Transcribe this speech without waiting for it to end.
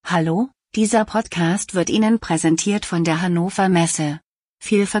Hallo, dieser Podcast wird Ihnen präsentiert von der Hannover Messe.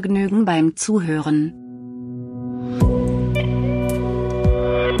 Viel Vergnügen beim Zuhören.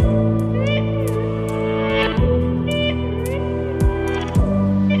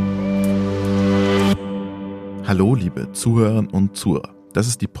 Hallo liebe Zuhörerinnen und Zuhörer. Das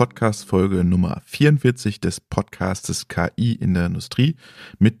ist die Podcast-Folge Nummer 44 des Podcastes KI in der Industrie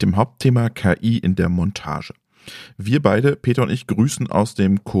mit dem Hauptthema KI in der Montage. Wir beide, Peter und ich, grüßen aus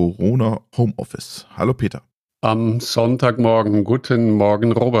dem Corona Homeoffice. Hallo Peter. Am Sonntagmorgen. Guten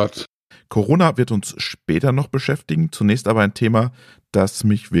Morgen, Robert. Corona wird uns später noch beschäftigen. Zunächst aber ein Thema, das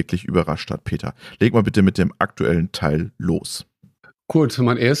mich wirklich überrascht hat, Peter. Leg mal bitte mit dem aktuellen Teil los. Gut,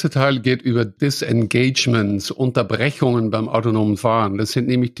 mein erster Teil geht über Disengagements, Unterbrechungen beim autonomen Fahren. Das sind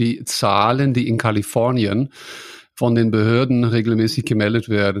nämlich die Zahlen, die in Kalifornien von den Behörden regelmäßig gemeldet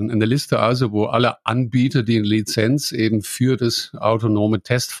werden. Eine Liste also, wo alle Anbieter, die eine Lizenz eben für das autonome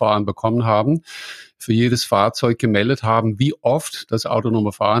Testfahren bekommen haben, für jedes Fahrzeug gemeldet haben, wie oft das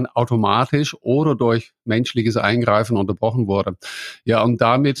autonome Fahren automatisch oder durch menschliches Eingreifen unterbrochen wurde. Ja, und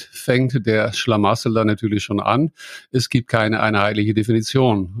damit fängt der Schlamassel dann natürlich schon an. Es gibt keine einheitliche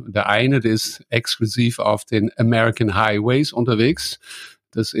Definition. Der eine, der ist exklusiv auf den American Highways unterwegs.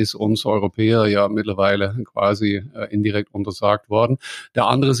 Das ist uns Europäer ja mittlerweile quasi indirekt untersagt worden. Der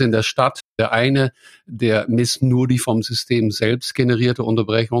andere ist in der Stadt. Der eine, der misst nur die vom System selbst generierte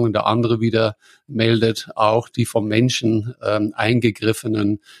Unterbrechungen. Der andere wieder meldet auch die vom Menschen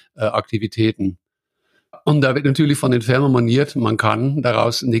eingegriffenen Aktivitäten. Und da wird natürlich von den Firmen moniert, man kann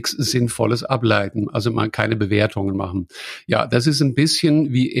daraus nichts Sinnvolles ableiten, also man keine Bewertungen machen. Ja, das ist ein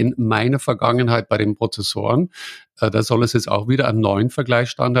bisschen wie in meiner Vergangenheit bei den Prozessoren. Da soll es jetzt auch wieder einen neuen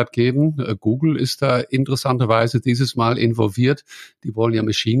Vergleichsstandard geben. Google ist da interessanterweise dieses Mal involviert. Die wollen ja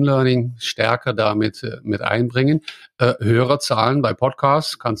Machine Learning stärker damit mit einbringen. Hörerzahlen bei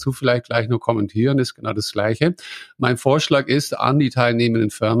Podcasts kannst du vielleicht gleich nur kommentieren, ist genau das Gleiche. Mein Vorschlag ist an die teilnehmenden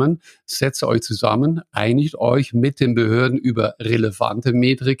Firmen, setzt euch zusammen, einigt euch mit den Behörden über relevante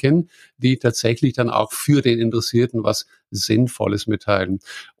Metriken, die tatsächlich dann auch für den Interessierten was Sinnvolles mitteilen.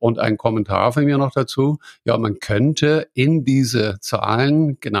 Und ein Kommentar von mir noch dazu. Ja, man könnte in diese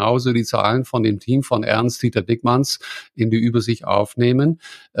Zahlen, genauso die Zahlen von dem Team von Ernst-Dieter Dickmanns in die Übersicht aufnehmen.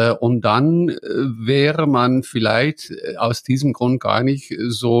 Und dann wäre man vielleicht aus diesem Grund gar nicht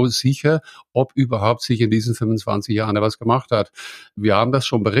so sicher, ob überhaupt sich in diesen 25 Jahren was gemacht hat. Wir haben das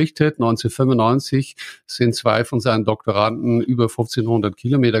schon berichtet. 1995 sind 2 von seinen Doktoranden über 1500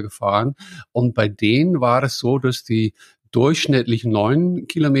 Kilometer gefahren. Und bei denen war es so, dass die durchschnittlich 9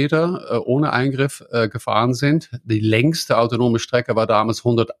 Kilometer ohne Eingriff gefahren sind. Die längste autonome Strecke war damals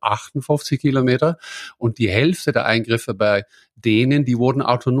 158 Kilometer und die Hälfte der Eingriffe bei denen, die wurden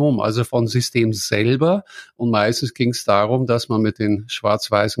autonom, also vom System selber. Und meistens ging es darum, dass man mit den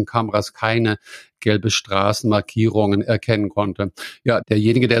schwarz-weißen Kameras keine gelbe Straßenmarkierungen erkennen konnte. Ja,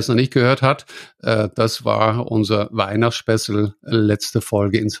 derjenige, der es noch nicht gehört hat, das war unser Weihnachtsspecial, letzte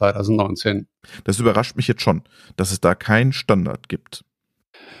Folge in 2019. Das überrascht mich jetzt schon, dass es da keinen Standard gibt.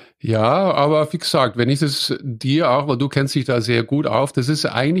 Ja, aber wie gesagt, wenn ich das dir auch, weil du kennst dich da sehr gut auf, das ist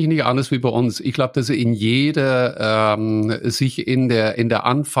eigentlich nicht anders wie bei uns. Ich glaube, dass in jeder sich in der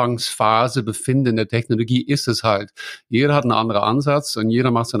Anfangsphase befindende Technologie ist es halt. Jeder hat einen anderen Ansatz und jeder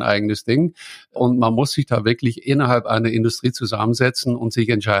macht sein eigenes Ding. Und man muss sich da wirklich innerhalb einer Industrie zusammensetzen und sich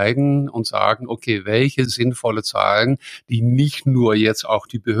entscheiden und sagen, okay, welche sinnvolle Zahlen, die nicht nur jetzt auch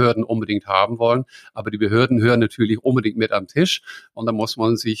die Behörden unbedingt haben wollen, aber die Behörden hören natürlich unbedingt mit am Tisch und da muss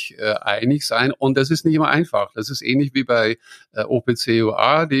man sich einig sein. Und das ist nicht immer einfach. Das ist ähnlich wie bei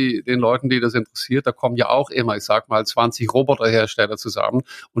OPC-UA, den Leuten, die das interessiert. Da kommen ja auch immer, ich sag mal, 20 Roboterhersteller zusammen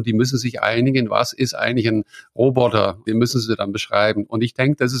und die müssen sich einigen, was ist eigentlich ein Roboter? Den müssen sie dann beschreiben. Und ich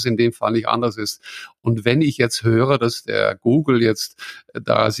denke, dass es in dem Fall nicht anders ist. Und wenn ich jetzt höre, dass der Google jetzt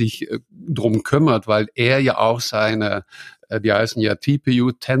da sich drum kümmert, weil er ja auch seine die heißen ja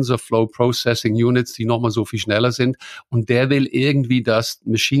TPU, TensorFlow Processing Units, die nochmal so viel schneller sind. Und der will irgendwie das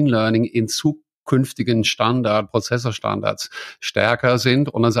Machine Learning in zukünftigen Prozessorstandards stärker sind.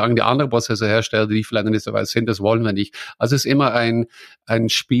 Und dann sagen die anderen Prozessorhersteller, die vielleicht nicht so weit sind, das wollen wir nicht. Also es ist immer ein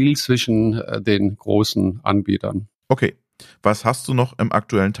Spiel zwischen den großen Anbietern. Okay, was hast du noch im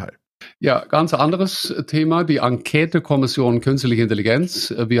aktuellen Teil? Ja, ganz anderes Thema, die Enquete-Kommission Künstliche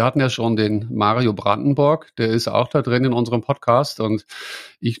Intelligenz. Wir hatten ja schon den Mario Brandenburg, der ist auch da drin in unserem Podcast und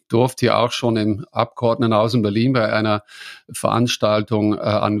ich durfte ja auch schon im Abgeordnetenhaus in Berlin bei einer Veranstaltung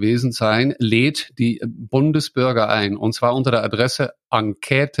anwesend sein, lädt die Bundesbürger ein und zwar unter der Adresse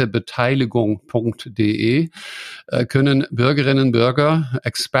enquetebeteiligung.de können Bürgerinnen und Bürger,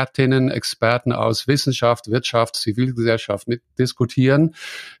 Expertinnen, Experten aus Wissenschaft, Wirtschaft, Zivilgesellschaft mit diskutieren.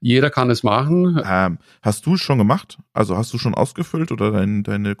 Jeder kann es machen. Hast du es schon gemacht? Also hast du schon ausgefüllt oder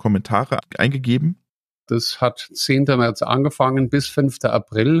deine Kommentare eingegeben? Das hat 10. März angefangen bis 5.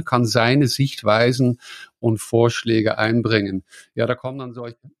 April, kann seine Sichtweisen und Vorschläge einbringen. Ja, da kommen dann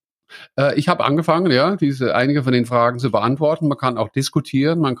solche. Ich habe angefangen, ja, einige von den Fragen zu beantworten. Man kann auch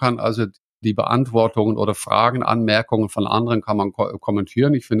diskutieren, man kann also die Beantwortungen oder Fragen, Anmerkungen von anderen kann man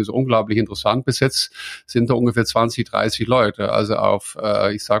kommentieren. Ich finde es unglaublich interessant. Bis jetzt sind da ungefähr 20, 30 Leute, also auf,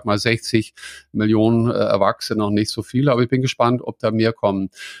 ich sag mal 60 Millionen Erwachsene, noch nicht so viele, aber ich bin gespannt, ob da mehr kommen.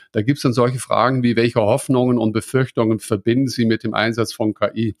 Da gibt's dann solche Fragen wie, welche Hoffnungen und Befürchtungen verbinden Sie mit dem Einsatz von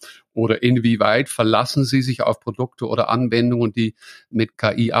KI? Oder inwieweit verlassen Sie sich auf Produkte oder Anwendungen, die mit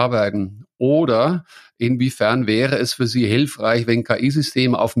KI arbeiten? Oder inwiefern wäre es für Sie hilfreich, wenn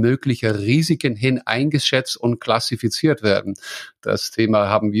KI-Systeme auf mögliche Risiken hin eingeschätzt und klassifiziert werden? Das Thema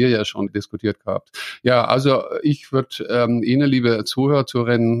haben wir ja schon diskutiert gehabt. Ja, also ich würde Ihnen, liebe Zuhörer,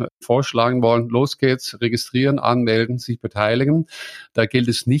 Zuhörerinnen, vorschlagen wollen, los geht's, registrieren, anmelden, sich beteiligen. Da gilt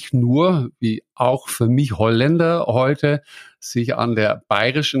es nicht nur, wie auch für mich Holländer heute, sich an der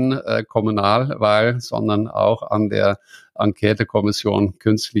bayerischen Kommunalwahl, sondern auch an der Enquete-Kommission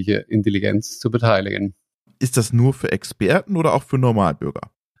Künstliche Intelligenz zu beteiligen. Ist das nur für Experten oder auch für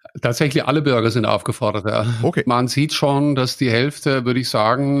Normalbürger? Tatsächlich alle Bürger sind aufgefordert. Ja. Okay. Man sieht schon, dass die Hälfte, würde ich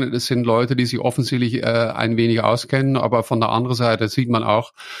sagen, das sind Leute, die sich offensichtlich ein wenig auskennen. Aber von der anderen Seite sieht man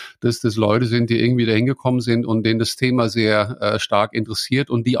auch, dass das Leute sind, die irgendwie dahin gekommen sind und denen das Thema sehr stark interessiert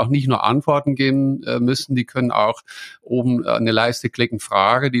und die auch nicht nur Antworten geben müssen, die können auch oben eine Leiste klicken,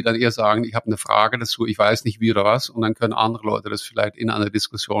 Frage, die dann eher sagen, ich habe eine Frage dazu, ich weiß nicht wie oder was. Und dann können andere Leute das vielleicht in einer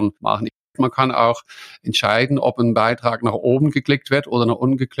Diskussion machen. Man kann auch entscheiden, ob ein Beitrag nach oben geklickt wird oder nach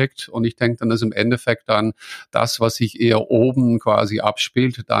unten geklickt. Und ich denke, dann ist im Endeffekt dann das, was sich eher oben quasi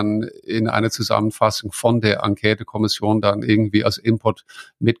abspielt, dann in eine Zusammenfassung von der Enquete-Kommission dann irgendwie als Input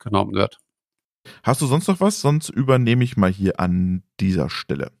mitgenommen wird. Hast du sonst noch was? Sonst übernehme ich mal hier an dieser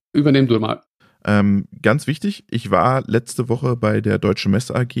Stelle. Übernehm du mal. Ganz wichtig, ich war letzte Woche bei der Deutschen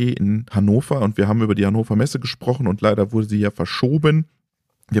Messe AG in Hannover und wir haben über die Hannover Messe gesprochen und leider wurde sie ja verschoben.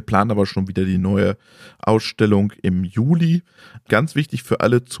 Wir planen aber schon wieder die neue Ausstellung im Juli. Ganz wichtig für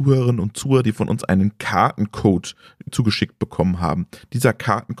alle Zuhörerinnen und Zuhörer, die von uns einen Kartencode zugeschickt bekommen haben. Dieser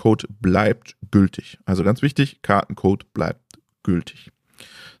Kartencode bleibt gültig. Also ganz wichtig, Kartencode bleibt gültig.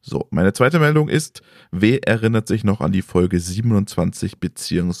 So, meine zweite Meldung ist, wer erinnert sich noch an die Folge 27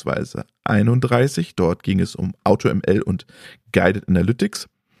 bzw. 31? Dort ging es um AutoML und Guided Analytics.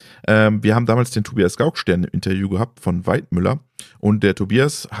 Wir haben damals den Tobias Gaukstern im Interview gehabt von Weidmüller und der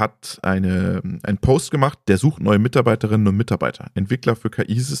Tobias hat einen Post gemacht, der sucht neue Mitarbeiterinnen und Mitarbeiter, Entwickler für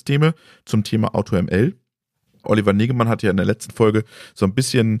KI-Systeme zum Thema AutoML. Oliver Negemann hat ja in der letzten Folge so ein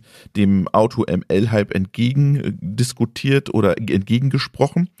bisschen dem AutoML-Hype entgegendiskutiert oder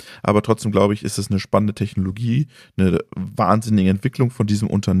entgegengesprochen, aber trotzdem glaube ich, ist es eine spannende Technologie, eine wahnsinnige Entwicklung von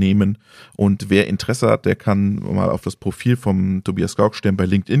diesem Unternehmen und wer Interesse hat, der kann mal auf das Profil vom Tobias Gaukstern bei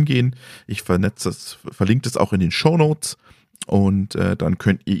LinkedIn gehen. Ich verlinke das auch in den Shownotes. Und dann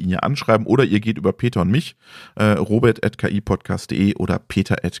könnt ihr ihn ja anschreiben oder ihr geht über Peter und mich, robert@kipodcast.de oder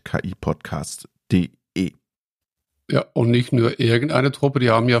peter@kipodcast.de. Ja, und nicht nur irgendeine Truppe,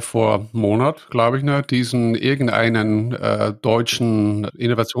 die haben ja vor einem Monat, glaube ich, diesen irgendeinen deutschen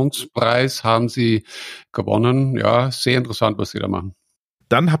Innovationspreis haben sie gewonnen. Ja, sehr interessant, was sie da machen.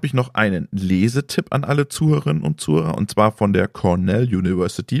 Dann habe ich noch einen Lesetipp an alle Zuhörerinnen und Zuhörer und zwar von der Cornell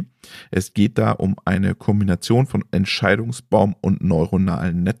University. Es geht da um eine Kombination von Entscheidungsbaum und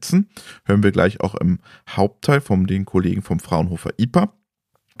neuronalen Netzen. Hören wir gleich auch im Hauptteil von den Kollegen vom Fraunhofer IPA.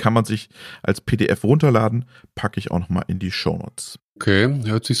 Kann man sich als PDF runterladen, packe ich auch nochmal in die Shownotes. Okay,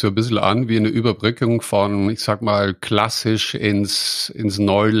 hört sich so ein bisschen an wie eine Überbrückung von, ich sag mal, klassisch ins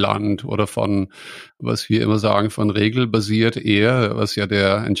Neuland oder von, was wir immer sagen, von regelbasiert eher, was ja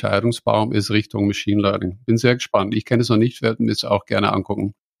der Entscheidungsbaum ist, Richtung Machine Learning. Bin sehr gespannt. Ich kenne es noch nicht, werde mir es auch gerne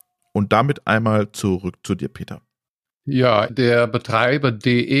angucken. Und damit einmal zurück zu dir, Peter. Ja, der Betreiber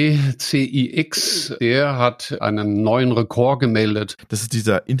DECIX, der hat einen neuen Rekord gemeldet. Das ist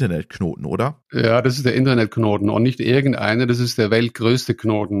dieser Internetknoten, oder? Ja, das ist der Internetknoten und nicht irgendeiner, das ist der weltgrößte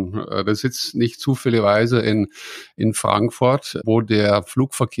Knoten. Das sitzt nicht zufälligerweise in Frankfurt, wo der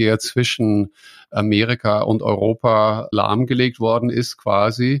Flugverkehr zwischen Amerika und Europa lahmgelegt worden ist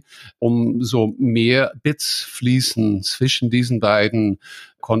quasi, umso mehr Bits fließen zwischen diesen beiden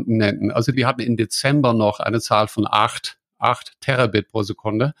Kontinenten. Also wir hatten im Dezember noch eine Zahl von 8 Terabit pro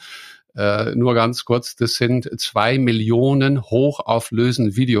Sekunde. Nur ganz kurz, das sind 2 Millionen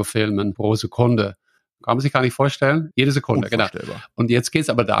hochauflösenden Videofilmen pro Sekunde. Kann man sich gar nicht vorstellen? Jede Sekunde, genau. Und jetzt geht es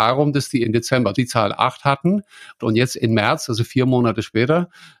aber darum, dass die im Dezember die Zahl 8 hatten und jetzt im März, also 4 Monate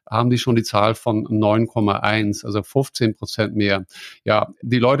später, haben die schon die Zahl von 9,1, also 15% mehr. Ja,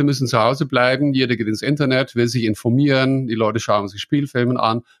 die Leute müssen zu Hause bleiben, jeder geht ins Internet, will sich informieren, die Leute schauen sich Spielfilme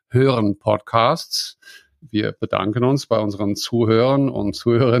an, hören Podcasts. Wir bedanken uns bei unseren Zuhörern und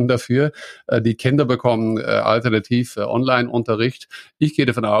Zuhörern dafür. Die Kinder bekommen alternativ Online-Unterricht. Ich gehe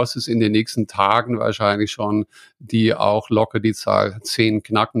davon aus, dass in den nächsten Tagen wahrscheinlich schon die auch locker die Zahl 10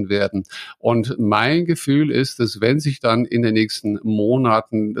 knacken werden. Und mein Gefühl ist, dass wenn sich dann in den nächsten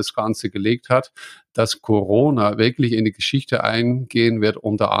Monaten das Ganze gelegt hat, dass Corona wirklich in die Geschichte eingehen wird,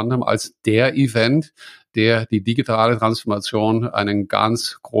 unter anderem als der Event, der die digitale Transformation einen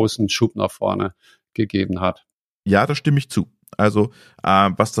ganz großen Schub nach vorne gegeben hat. Ja, da stimme ich zu. Also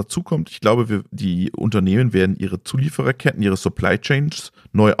was dazu kommt, ich glaube, die Unternehmen werden ihre Zuliefererketten, ihre Supply Chains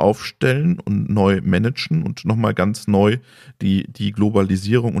neu aufstellen und neu managen und nochmal ganz neu die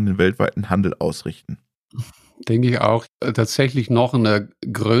Globalisierung und den weltweiten Handel ausrichten. Denke ich auch, tatsächlich noch eine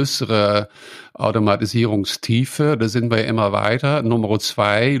größere Automatisierungstiefe. Da sind wir immer weiter. Nummer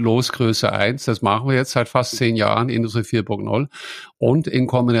 2, Losgröße 1, das machen wir jetzt seit fast 10 Jahren, Industrie 4.0. Und in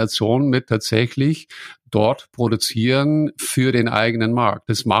Kombination mit tatsächlich dort produzieren für den eigenen Markt.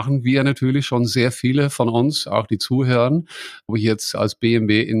 Das machen wir natürlich schon sehr viele von uns, auch die Zuhörer, wo ich jetzt als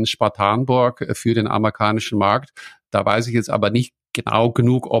BMW in Spartanburg für den amerikanischen Markt, da weiß ich jetzt aber nicht genau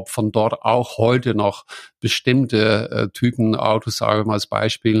genug, ob von dort auch heute noch bestimmte Typen Autos, sagen wir mal als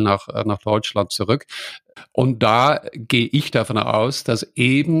Beispiel, nach Deutschland zurück. Und da gehe ich davon aus, dass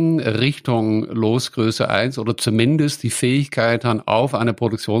eben Richtung Losgröße 1 oder zumindest die Fähigkeit dann auf einer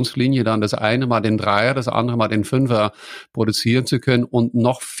Produktionslinie dann das eine mal den Dreier, das andere mal den Fünfer produzieren zu können und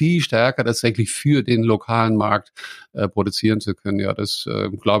noch viel stärker tatsächlich für den lokalen Markt produzieren zu können. Ja, das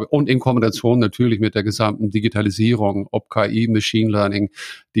glaube ich. Und in Kombination natürlich mit der gesamten Digitalisierung, ob KI, Machine Learning,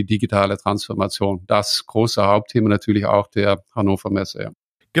 die digitale Transformation. Das große Hauptthema natürlich auch der Hannover Messe. Ja.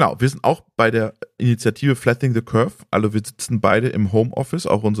 Genau, wir sind auch bei der Initiative Flattening the Curve. Also wir sitzen beide im Homeoffice,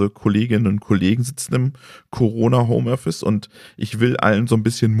 auch unsere Kolleginnen und Kollegen sitzen im Corona-Homeoffice und ich will allen so ein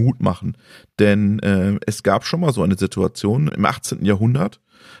bisschen Mut machen, denn es gab schon mal so eine Situation im 18. Jahrhundert,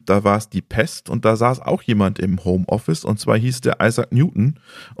 da war es die Pest und da saß auch jemand im Homeoffice und zwar hieß der Isaac Newton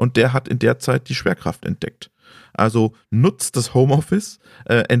und der hat in der Zeit die Schwerkraft entdeckt. Also nutzt das Homeoffice,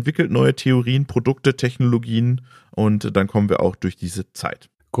 entwickelt neue Theorien, Produkte, Technologien und dann kommen wir auch durch diese Zeit.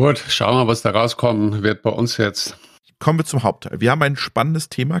 Gut, schauen wir, was da rauskommen wird bei uns jetzt. Kommen wir zum Hauptteil. Wir haben ein spannendes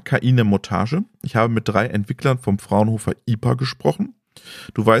Thema, KI in der Montage. Ich habe mit 3 Entwicklern vom Fraunhofer IPA gesprochen.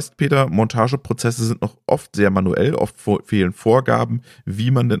 Du weißt, Peter, Montageprozesse sind noch oft sehr manuell, oft fehlen Vorgaben,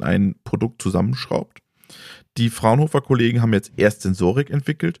 wie man denn ein Produkt zusammenschraubt. Die Fraunhofer-Kollegen haben jetzt erst Sensorik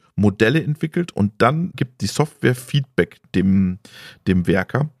entwickelt, Modelle entwickelt und dann gibt die Software Feedback dem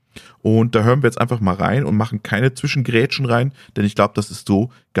Werker. Und da hören wir jetzt einfach mal rein und machen keine Zwischengrätschen rein, denn ich glaube, das ist so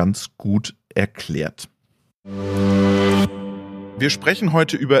ganz gut erklärt. Wir sprechen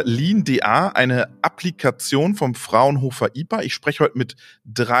heute über LeanDA, eine Applikation vom Fraunhofer IPA. Ich spreche heute mit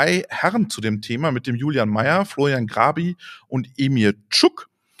 3 Herren zu dem Thema, mit dem Julian Meyer, Florian Grabi und Emir Tschuk.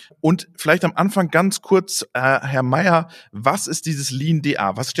 Und vielleicht am Anfang ganz kurz, Herr Meyer, was ist dieses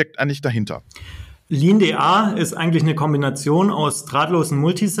LeanDA? Was steckt eigentlich dahinter? LeanDA ist eigentlich eine Kombination aus drahtlosen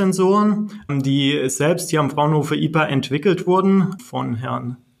Multisensoren, die selbst hier am Fraunhofer IPA entwickelt wurden von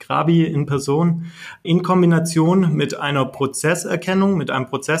Herrn Grabi in Person, in Kombination mit einer Prozesserkennung, mit einem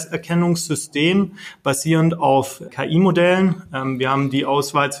Prozesserkennungssystem basierend auf KI-Modellen. Wir haben die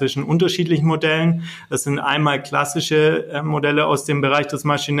Auswahl zwischen unterschiedlichen Modellen. Das sind einmal klassische Modelle aus dem Bereich des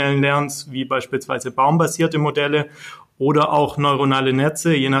maschinellen Lernens, wie beispielsweise baumbasierte Modelle, oder auch neuronale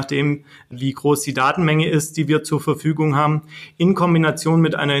Netze, je nachdem, wie groß die Datenmenge ist, die wir zur Verfügung haben, in Kombination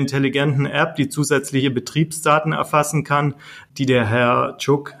mit einer intelligenten App, die zusätzliche Betriebsdaten erfassen kann, die der Herr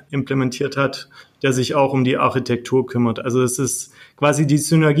Tschuk implementiert hat, der sich auch um die Architektur kümmert. Also es ist quasi die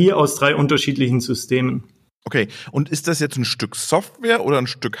Synergie aus 3 unterschiedlichen Systemen. Okay, und ist das jetzt ein Stück Software oder ein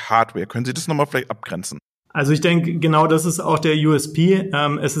Stück Hardware? Können Sie das nochmal vielleicht abgrenzen? Also ich denke, genau das ist auch der USP.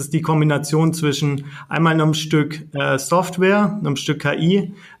 Es ist die Kombination zwischen einmal einem Stück Software, einem Stück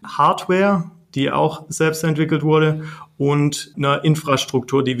KI, Hardware, die auch selbst entwickelt wurde, und einer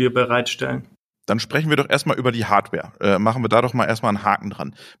Infrastruktur, die wir bereitstellen. Dann sprechen wir doch erstmal über die Hardware. Machen wir da doch mal erstmal einen Haken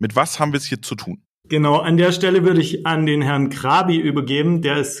dran. Mit was haben wir es hier zu tun? Genau, an der Stelle würde ich an den Herrn Krabi übergeben.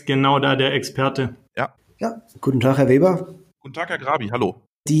 Der ist genau da der Experte. Ja, guten Tag, Herr Weber. Guten Tag, Herr Grabi, hallo.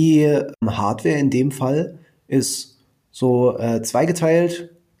 Die Hardware in dem Fall ist so zweigeteilt.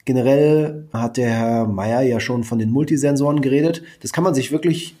 Generell hat der Herr Meier ja schon von den Multisensoren geredet. Das kann man sich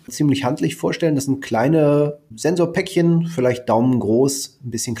wirklich ziemlich handlich vorstellen. Das sind kleine Sensorpäckchen, vielleicht daumengroß, ein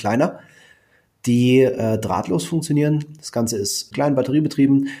bisschen kleiner, die drahtlos funktionieren. Das Ganze ist klein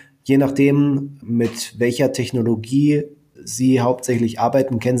batteriebetrieben. Je nachdem, mit welcher Technologie Sie hauptsächlich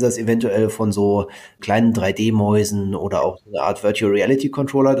arbeiten, kennen Sie das eventuell von so kleinen 3D-Mäusen oder auch eine Art Virtual Reality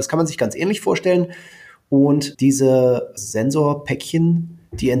Controller. Das kann man sich ganz ähnlich vorstellen. Und diese Sensorpäckchen,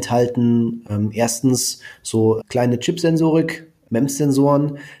 die enthalten erstens so kleine Chipsensorik,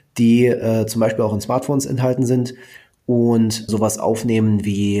 MEMS-Sensoren, die zum Beispiel auch in Smartphones enthalten sind und sowas aufnehmen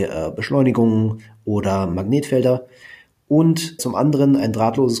wie Beschleunigungen oder Magnetfelder. Und zum anderen ein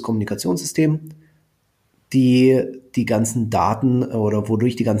drahtloses Kommunikationssystem, die ganzen Daten oder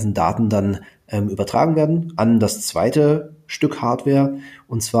wodurch die ganzen Daten dann übertragen werden an das zweite Stück Hardware,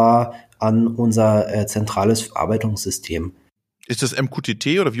 und zwar an unser zentrales Verarbeitungssystem. Ist das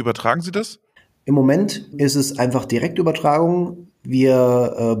MQTT oder wie übertragen Sie das? Im Moment ist es einfach Direktübertragung.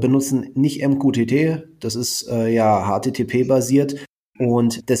 Wir benutzen nicht MQTT, das ist HTTP-basiert.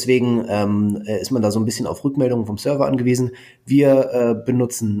 Und deswegen ist man da so ein bisschen auf Rückmeldungen vom Server angewiesen. Wir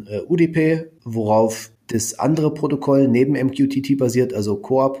benutzen UDP, worauf das andere Protokoll neben MQTT basiert, also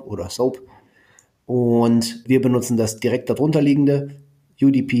COAP oder SOAP. Und wir benutzen das direkt darunter liegende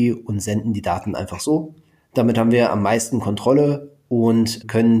UDP und senden die Daten einfach so. Damit haben wir am meisten Kontrolle und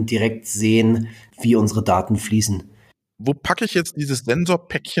können direkt sehen, wie unsere Daten fließen. Wo packe ich jetzt dieses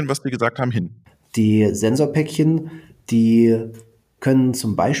Sensorpäckchen, was wir gesagt haben, hin? Die Sensorpäckchen, die können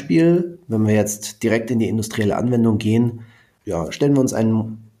zum Beispiel, wenn wir jetzt direkt in die industrielle Anwendung gehen, stellen wir uns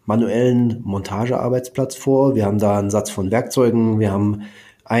einen manuellen Montagearbeitsplatz vor. Wir haben da einen Satz von Werkzeugen, wir haben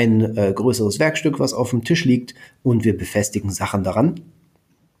ein größeres Werkstück, was auf dem Tisch liegt, und wir befestigen Sachen daran.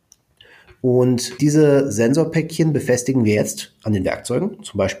 Und diese Sensorpäckchen befestigen wir jetzt an den Werkzeugen,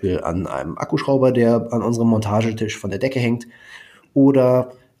 zum Beispiel an einem Akkuschrauber, der an unserem Montagetisch von der Decke hängt,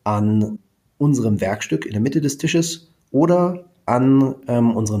 oder an unserem Werkstück in der Mitte des Tisches oder an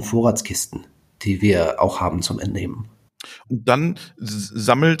unseren Vorratskisten, die wir auch haben zum Entnehmen. Und dann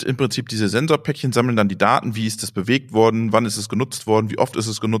sammelt im Prinzip diese Sensorpäckchen, sammeln dann die Daten, wie ist das bewegt worden, wann ist es genutzt worden, wie oft ist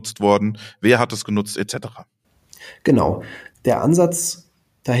es genutzt worden, wer hat es genutzt, etc. Genau. Der Ansatz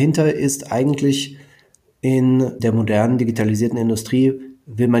dahinter ist eigentlich, in der modernen digitalisierten Industrie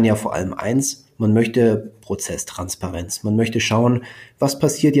will man ja vor allem eins: Man möchte Prozesstransparenz. Man möchte schauen, was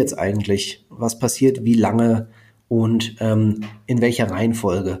passiert jetzt eigentlich, was passiert wie lange und in welcher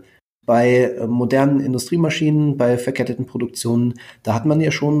Reihenfolge. Bei modernen Industriemaschinen, bei verketteten Produktionen, da hat man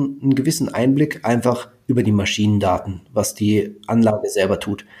ja schon einen gewissen Einblick einfach über die Maschinendaten, was die Anlage selber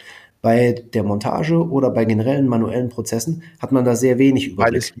tut. Bei der Montage oder bei generellen manuellen Prozessen hat man da sehr wenig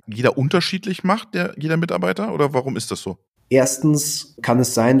Überblick. Weil es jeder unterschiedlich macht, jeder Mitarbeiter, oder warum ist das so? Erstens kann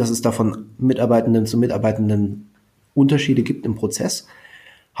es sein, dass es da von Mitarbeitenden zu Mitarbeitenden Unterschiede gibt im Prozess.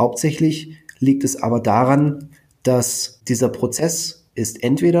 Hauptsächlich liegt es aber daran, dass dieser Prozess ist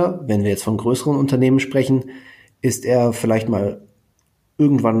entweder, wenn wir jetzt von größeren Unternehmen sprechen, ist er vielleicht mal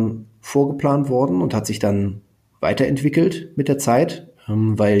irgendwann vorgeplant worden und hat sich dann weiterentwickelt mit der Zeit,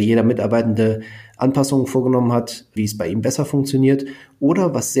 weil jeder Mitarbeitende Anpassungen vorgenommen hat, wie es bei ihm besser funktioniert.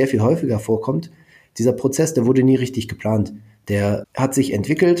 Oder, was sehr viel häufiger vorkommt, dieser Prozess, der wurde nie richtig geplant. Der hat sich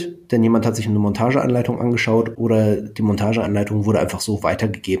entwickelt, denn jemand hat sich eine Montageanleitung angeschaut oder die Montageanleitung wurde einfach so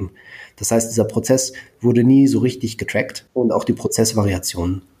weitergegeben. Das heißt, dieser Prozess wurde nie so richtig getrackt und auch die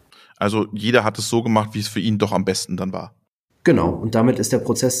Prozessvariationen. Also jeder hat es so gemacht, wie es für ihn doch am besten dann war. Genau, und damit ist der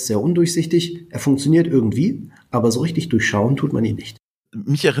Prozess sehr undurchsichtig. Er funktioniert irgendwie, aber so richtig durchschauen tut man ihn nicht.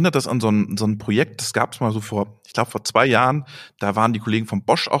 Mich erinnert das an so ein Projekt, das gab es mal so vor 2 Jahren, da waren die Kollegen von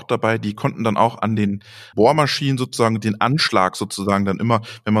Bosch auch dabei, die konnten dann auch an den Bohrmaschinen sozusagen den Anschlag sozusagen dann immer,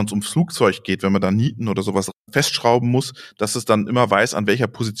 wenn man ums Flugzeug geht, wenn man da Nieten oder sowas festschrauben muss, dass es dann immer weiß, an welcher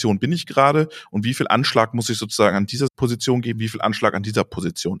Position bin ich gerade und wie viel Anschlag muss ich sozusagen an dieser Position geben, wie viel Anschlag an dieser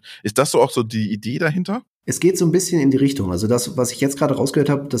Position. Ist das so auch so die Idee dahinter? Es geht so ein bisschen in die Richtung. Also das, was ich jetzt gerade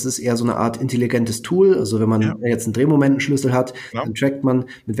rausgehört habe, das ist eher so eine Art intelligentes Tool. Also wenn man jetzt einen Drehmomentenschlüssel hat, dann trackt man,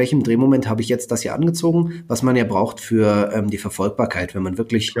 mit welchem Drehmoment habe ich jetzt das hier angezogen, was man ja braucht für die Verfolgbarkeit, wenn man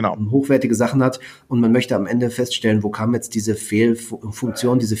wirklich hochwertige Sachen hat und man möchte am Ende feststellen, wo kam jetzt diese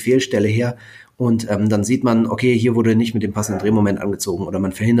Fehlfunktion, diese Fehlstelle her. Und dann sieht man, okay, hier wurde nicht mit dem passenden Drehmoment angezogen oder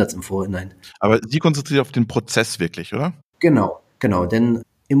man verhindert es im Vorhinein. Aber Sie konzentrieren sich auf den Prozess wirklich, oder? Genau. Denn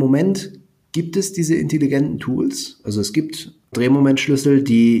im Moment gibt es diese intelligenten Tools. Also es gibt Drehmomentschlüssel,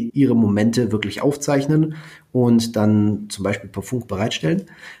 die ihre Momente wirklich aufzeichnen und dann zum Beispiel per Funk bereitstellen.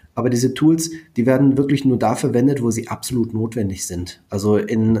 Aber diese Tools, die werden wirklich nur da verwendet, wo sie absolut notwendig sind. Also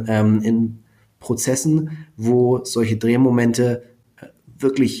in Prozessen, wo solche Drehmomente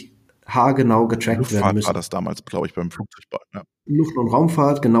wirklich haargenau getrackt werden müssen. War das damals, glaube ich, beim Flugzeugbau. Ja. Luft- und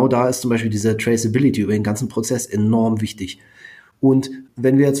Raumfahrt, genau da ist zum Beispiel diese Traceability über den ganzen Prozess enorm wichtig. Und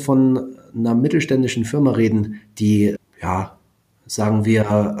wenn wir jetzt von einer mittelständischen Firma reden, die, sagen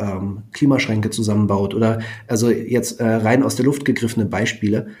wir, Klimaschränke zusammenbaut oder also jetzt rein aus der Luft gegriffene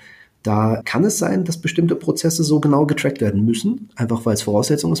Beispiele, da kann es sein, dass bestimmte Prozesse so genau getrackt werden müssen, einfach weil es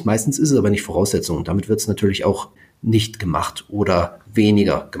Voraussetzung ist. Meistens ist es aber nicht Voraussetzung. Damit wird es natürlich auch nicht gemacht oder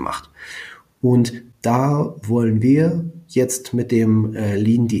weniger gemacht. Und da wollen wir jetzt mit dem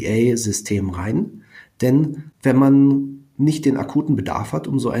Lean DA-System rein. Denn wenn man nicht den akuten Bedarf hat,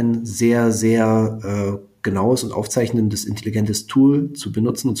 um so ein sehr, sehr genaues und aufzeichnendes, intelligentes Tool zu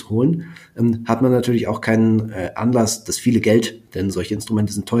benutzen und zu holen, hat man natürlich auch keinen Anlass, das viele Geld, denn solche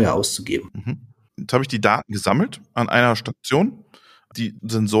Instrumente sind teuer, auszugeben. Jetzt habe ich die Daten gesammelt an einer Station. Die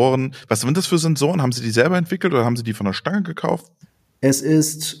Sensoren, was sind das für Sensoren? Haben Sie die selber entwickelt oder haben Sie die von der Stange gekauft? Es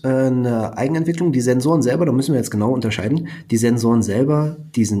ist eine Eigenentwicklung. Die Sensoren selber, da müssen wir jetzt genau unterscheiden, die Sensoren selber,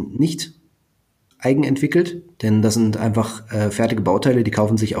 die sind nicht eigenentwickelt, denn das sind einfach fertige Bauteile, die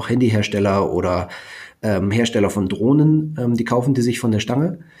kaufen sich auch Handyhersteller oder Hersteller von Drohnen, die kaufen die sich von der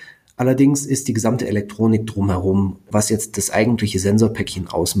Stange. Allerdings ist die gesamte Elektronik drumherum, was jetzt das eigentliche Sensorpäckchen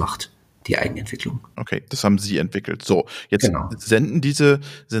ausmacht, die Eigenentwicklung. Okay, das haben Sie entwickelt. So, jetzt senden diese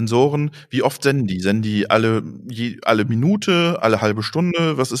Sensoren, wie oft senden die? Senden die alle Minute, alle halbe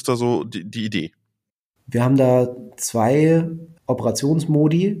Stunde? Was ist da so die Idee? Wir haben da 2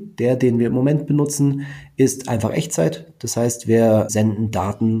 Operationsmodi. Der, den wir im Moment benutzen, ist einfach Echtzeit. Das heißt, wir senden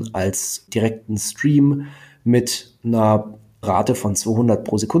Daten als direkten Stream mit einer Rate von 200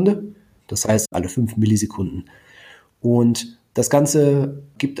 pro Sekunde. Das heißt, alle 5 Millisekunden. Und das Ganze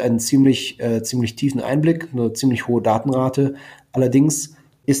gibt einen ziemlich tiefen Einblick, eine ziemlich hohe Datenrate. Allerdings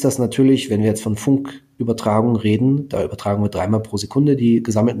ist das natürlich, wenn wir jetzt von Funkübertragung reden, da übertragen wir 3-mal pro Sekunde die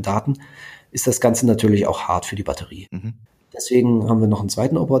gesammelten Daten, ist das Ganze natürlich auch hart für die Batterie. Deswegen haben wir noch einen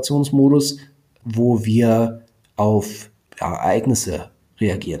zweiten Operationsmodus, wo wir auf Ereignisse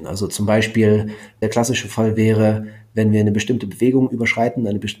reagieren. Also zum Beispiel der klassische Fall wäre, wenn wir eine bestimmte Bewegung überschreiten,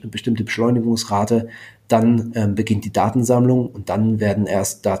 eine bestimmte Beschleunigungsrate, dann beginnt die Datensammlung und dann werden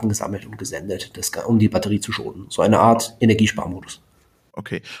erst Daten gesammelt und gesendet, um die Batterie zu schonen. So eine Art Energiesparmodus.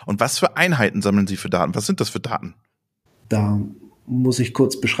 Okay. Und was für Einheiten sammeln Sie für Daten? Was sind das für Daten? Da muss ich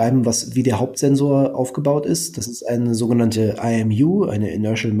kurz beschreiben, wie der Hauptsensor aufgebaut ist. Das ist eine sogenannte IMU, eine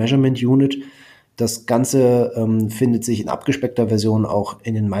Inertial Measurement Unit. Das Ganze findet sich in abgespeckter Version auch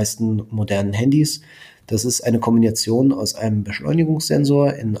in den meisten modernen Handys. Das ist eine Kombination aus einem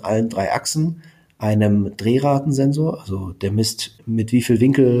Beschleunigungssensor in allen 3 Achsen, einem Drehratensensor, also der misst mit wie viel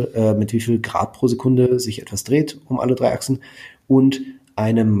Winkel, mit wie viel Grad pro Sekunde sich etwas dreht um alle 3 Achsen und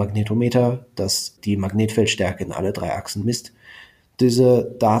einem Magnetometer, das die Magnetfeldstärke in alle 3 Achsen misst.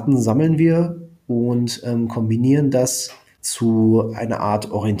 Diese Daten sammeln wir und kombinieren das zu einer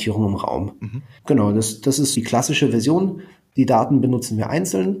Art Orientierung im Raum. Genau, das ist die klassische Version. Die Daten benutzen wir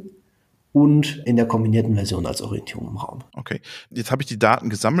einzeln und in der kombinierten Version als Orientierung im Raum. Okay, jetzt habe ich die Daten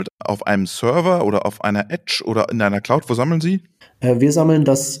gesammelt auf einem Server oder auf einer Edge oder in einer Cloud. Wo sammeln Sie? Wir sammeln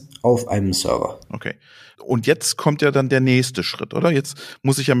das auf einem Server. Okay. Und jetzt kommt ja dann der nächste Schritt, oder? Jetzt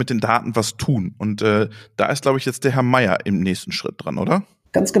muss ich ja mit den Daten was tun. Und da ist, glaube ich, jetzt der Herr Meier im nächsten Schritt dran, oder?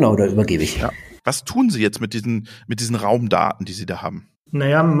 Ganz genau, da übergebe ich. Ja. Was tun Sie jetzt mit diesen Raumdaten, die Sie da haben?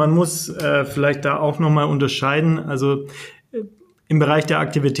 Naja, man muss vielleicht da auch nochmal unterscheiden. Also im Bereich der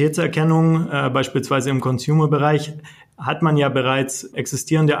Aktivitätserkennung, beispielsweise im Consumer-Bereich, hat man ja bereits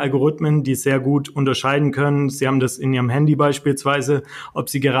existierende Algorithmen, die sehr gut unterscheiden können. Sie haben das in Ihrem Handy beispielsweise, ob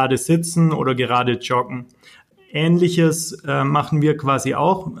Sie gerade sitzen oder gerade joggen. Ähnliches machen wir quasi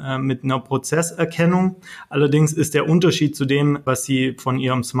auch mit einer Prozesserkennung. Allerdings ist der Unterschied zu dem, was Sie von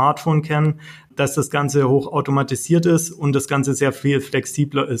Ihrem Smartphone kennen, dass das Ganze hochautomatisiert ist und das Ganze sehr viel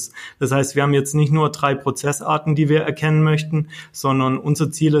flexibler ist. Das heißt, wir haben jetzt nicht nur 3 Prozessarten, die wir erkennen möchten, sondern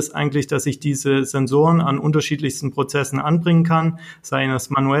unser Ziel ist eigentlich, dass ich diese Sensoren an unterschiedlichsten Prozessen anbringen kann, seien es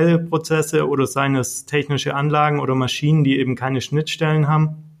manuelle Prozesse oder seien es technische Anlagen oder Maschinen, die eben keine Schnittstellen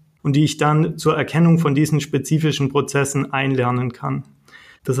haben und die ich dann zur Erkennung von diesen spezifischen Prozessen einlernen kann.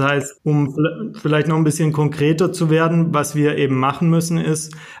 Das heißt, um vielleicht noch ein bisschen konkreter zu werden, was wir eben machen müssen,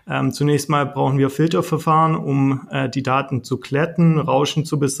 ist, zunächst mal brauchen wir Filterverfahren, um die Daten zu glätten, Rauschen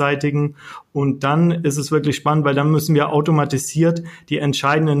zu beseitigen. Und dann ist es wirklich spannend, weil dann müssen wir automatisiert die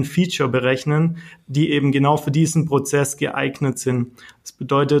entscheidenden Feature berechnen, die eben genau für diesen Prozess geeignet sind. Das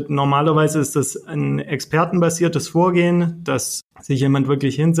bedeutet, normalerweise ist das ein expertenbasiertes Vorgehen, dass sich jemand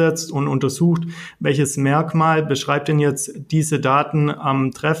wirklich hinsetzt und untersucht, welches Merkmal beschreibt denn jetzt diese Daten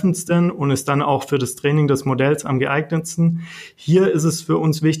am treffendsten und ist dann auch für das Training des Modells am geeignetsten. Hier ist es für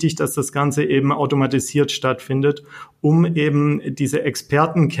uns wichtig, dass das Ganze eben automatisiert stattfindet, um eben diese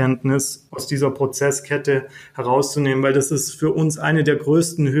Expertenkenntnis aus dieser Prozesskette herauszunehmen, weil das ist für uns eine der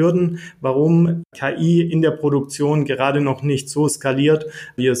größten Hürden, warum KI in der Produktion gerade noch nicht so skaliert,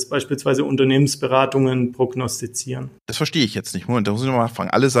 wie es beispielsweise Unternehmensberatungen prognostizieren. Das verstehe ich jetzt nicht. Moment, da muss ich nochmal nachfragen.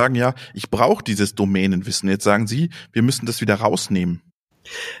 Alle sagen ja, ich brauche dieses Domänenwissen. Jetzt sagen Sie, wir müssen das wieder rausnehmen.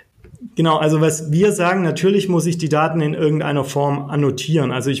 Genau, also was wir sagen, natürlich muss ich die Daten in irgendeiner Form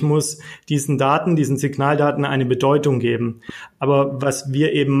annotieren. Also ich muss diesen Daten, diesen Signaldaten eine Bedeutung geben. Aber was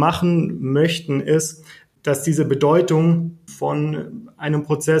wir eben machen möchten, ist, dass diese Bedeutung von einem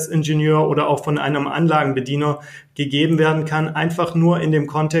Prozessingenieur oder auch von einem Anlagenbediener gegeben werden kann, einfach nur in dem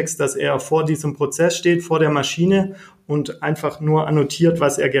Kontext, dass er vor diesem Prozess steht, vor der Maschine und einfach nur annotiert,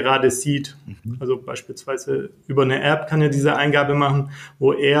 was er gerade sieht. Also beispielsweise über eine App kann er diese Eingabe machen,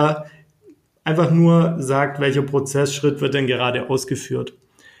 wo er einfach nur sagt, welcher Prozessschritt wird denn gerade ausgeführt.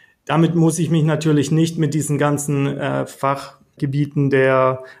 Damit muss ich mich natürlich nicht mit diesen ganzen Fachgebieten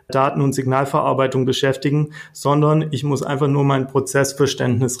der Daten- und Signalverarbeitung beschäftigen, sondern ich muss einfach nur mein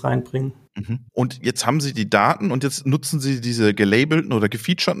Prozessverständnis reinbringen. Und jetzt haben Sie die Daten und jetzt nutzen Sie diese gelabelten oder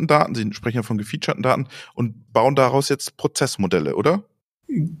gefeaturten Daten, Sie sprechen ja von gefeaturten Daten und bauen daraus jetzt Prozessmodelle, oder?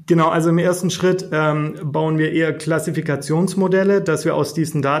 Genau, also im ersten Schritt bauen wir eher Klassifikationsmodelle, dass wir aus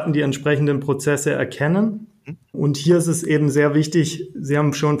diesen Daten die entsprechenden Prozesse erkennen. Und hier ist es eben sehr wichtig, Sie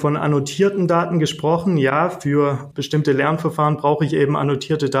haben schon von annotierten Daten gesprochen. Ja, für bestimmte Lernverfahren brauche ich eben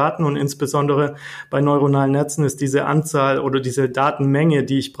annotierte Daten und insbesondere bei neuronalen Netzen ist diese Anzahl oder diese Datenmenge,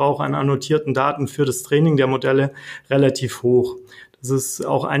 die ich brauche an annotierten Daten für das Training der Modelle relativ hoch. Das ist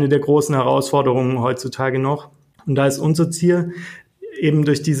auch eine der großen Herausforderungen heutzutage noch. Und da ist unser Ziel, eben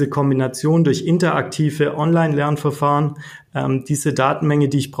durch diese Kombination, durch interaktive Online-Lernverfahren, diese Datenmenge,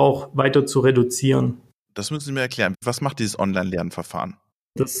 die ich brauche, weiter zu reduzieren. Das müssen Sie mir erklären. Was macht dieses Online-Lernverfahren?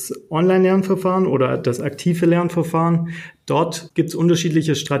 Das Online-Lernverfahren oder das aktive Lernverfahren, dort gibt es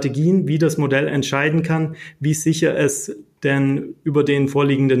unterschiedliche Strategien, wie das Modell entscheiden kann, wie sicher es denn über den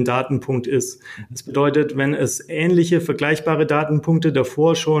vorliegenden Datenpunkt ist. Das bedeutet, wenn es ähnliche, vergleichbare Datenpunkte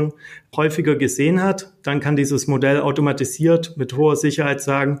davor schon häufiger gesehen hat, dann kann dieses Modell automatisiert mit hoher Sicherheit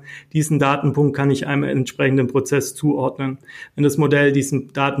sagen, diesen Datenpunkt kann ich einem entsprechenden Prozess zuordnen. Wenn das Modell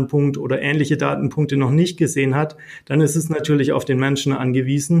diesen Datenpunkt oder ähnliche Datenpunkte noch nicht gesehen hat, dann ist es natürlich auf den Menschen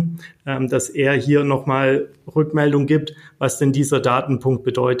angewiesen, dass er hier nochmal Rückmeldung gibt, was denn dieser Datenpunkt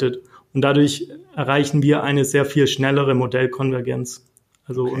bedeutet. Und dadurch erreichen wir eine sehr viel schnellere Modellkonvergenz.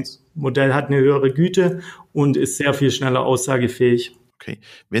 Also unser Modell hat eine höhere Güte und ist sehr viel schneller aussagefähig. Okay.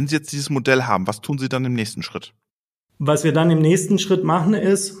 Wenn Sie jetzt dieses Modell haben, was tun Sie dann im nächsten Schritt? Was wir dann im nächsten Schritt machen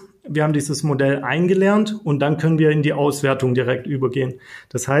ist, wir haben dieses Modell eingelernt und dann können wir in die Auswertung direkt übergehen.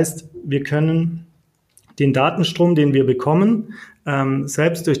 Das heißt, wir können den Datenstrom, den wir bekommen,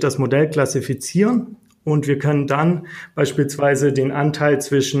 selbst durch das Modell klassifizieren. Und wir können dann beispielsweise den Anteil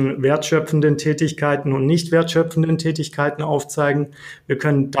zwischen wertschöpfenden Tätigkeiten und nicht wertschöpfenden Tätigkeiten aufzeigen. Wir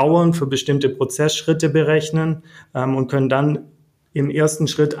können Dauern für bestimmte Prozessschritte berechnen und können dann im ersten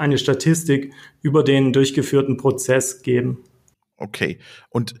Schritt eine Statistik über den durchgeführten Prozess geben. Okay.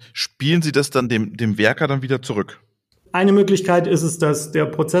 Und spielen Sie das dann dem Werker dann wieder zurück? Eine Möglichkeit ist es, dass der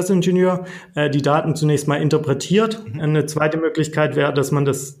Prozessingenieur die Daten zunächst mal interpretiert. Eine zweite Möglichkeit wäre, dass man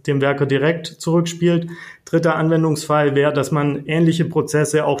das dem Werker direkt zurückspielt. Dritter Anwendungsfall wäre, dass man ähnliche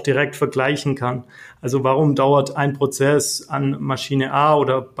Prozesse auch direkt vergleichen kann. Also warum dauert ein Prozess an Maschine A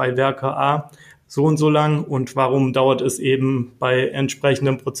oder bei Werker A so und so lang und warum dauert es eben bei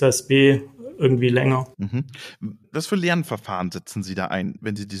entsprechendem Prozess B irgendwie länger? Was für Lernverfahren setzen Sie da ein,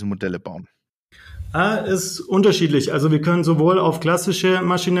 wenn Sie diese Modelle bauen? Ist unterschiedlich. Also wir können sowohl auf klassische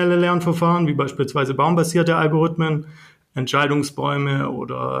maschinelle Lernverfahren, wie beispielsweise baumbasierte Algorithmen, Entscheidungsbäume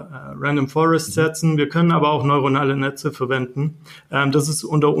oder Random Forest setzen. Wir können aber auch neuronale Netze verwenden. Das ist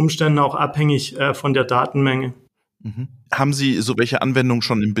unter Umständen auch abhängig von der Datenmenge. Mhm. Haben Sie so welche Anwendungen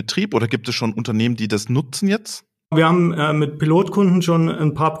schon im Betrieb oder gibt es schon Unternehmen, die das nutzen jetzt? Wir haben mit Pilotkunden schon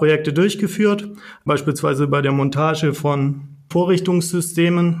ein paar Projekte durchgeführt, beispielsweise bei der Montage von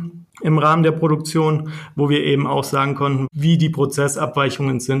Vorrichtungssystemen im Rahmen der Produktion, wo wir eben auch sagen konnten, wie die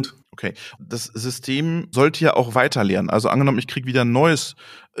Prozessabweichungen sind. Okay, das System sollte ja auch weiter lernen. Also angenommen, ich kriege wieder ein neues.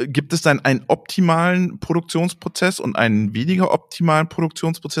 Gibt es dann einen optimalen Produktionsprozess und einen weniger optimalen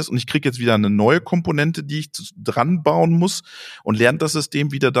Produktionsprozess und ich kriege jetzt wieder eine neue Komponente, die ich dran bauen muss und lernt das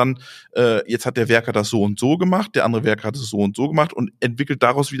System wieder dann, jetzt hat der Werker das so und so gemacht, der andere Werker hat es so und so gemacht und entwickelt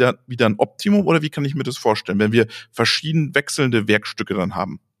daraus wieder ein Optimum oder wie kann ich mir das vorstellen, wenn wir verschieden wechselnde Werkstücke dann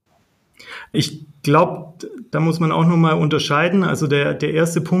haben? Ich glaube, da muss man auch nochmal unterscheiden. Also der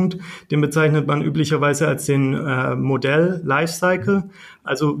erste Punkt, den bezeichnet man üblicherweise als den Modell-Lifecycle.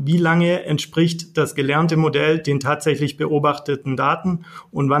 Also wie lange entspricht das gelernte Modell den tatsächlich beobachteten Daten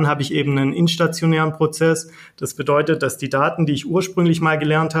und wann habe ich eben einen instationären Prozess. Das bedeutet, dass die Daten, die ich ursprünglich mal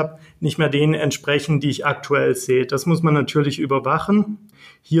gelernt habe, nicht mehr denen entsprechen, die ich aktuell sehe. Das muss man natürlich überwachen.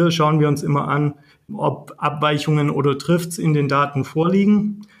 Hier schauen wir uns immer an, ob Abweichungen oder Drifts in den Daten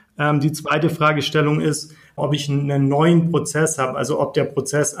vorliegen. Die zweite Fragestellung ist, ob ich einen neuen Prozess habe, also ob der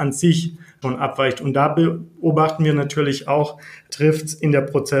Prozess an sich schon abweicht. Und da beobachten wir natürlich auch Drifts in der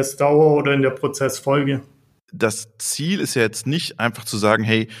Prozessdauer oder in der Prozessfolge. Das Ziel ist ja jetzt nicht einfach zu sagen,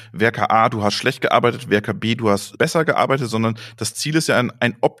 hey, Werker A, du hast schlecht gearbeitet, Werker B, du hast besser gearbeitet, sondern das Ziel ist ja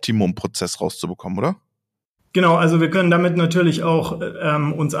ein Optimum-Prozess rauszubekommen, oder? Genau, also wir können damit natürlich auch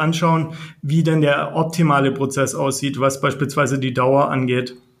uns anschauen, wie denn der optimale Prozess aussieht, was beispielsweise die Dauer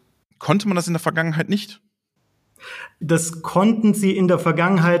angeht. Konnte man das in der Vergangenheit nicht? Das konnten sie in der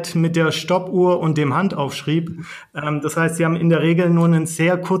Vergangenheit mit der Stoppuhr und dem Handaufschrieb. Das heißt, sie haben in der Regel nur einen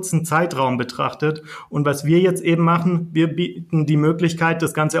sehr kurzen Zeitraum betrachtet. Und was wir jetzt eben machen, wir bieten die Möglichkeit,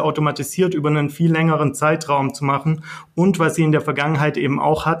 das Ganze automatisiert über einen viel längeren Zeitraum zu machen. Und was sie in der Vergangenheit eben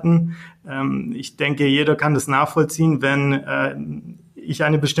auch hatten, ich denke, jeder kann das nachvollziehen, wenn ich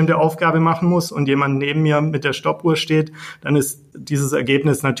eine bestimmte Aufgabe machen muss und jemand neben mir mit der Stoppuhr steht, dann ist dieses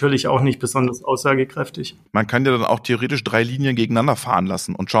Ergebnis natürlich auch nicht besonders aussagekräftig. Man kann ja dann auch theoretisch 3 Linien gegeneinander fahren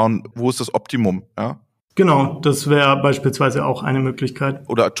lassen und schauen, wo ist das Optimum, ja? Genau, das wäre beispielsweise auch eine Möglichkeit.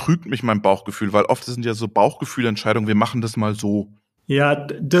 Oder trügt mich mein Bauchgefühl, weil oft sind ja so Bauchgefühlentscheidungen, wir machen das mal so. Ja,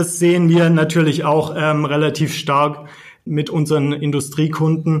 das sehen wir natürlich auch relativ stark mit unseren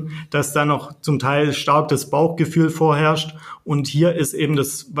Industriekunden, dass da noch zum Teil stark das Bauchgefühl vorherrscht. Und hier ist eben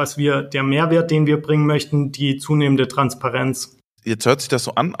der Mehrwert, den wir bringen möchten, die zunehmende Transparenz. Jetzt hört sich das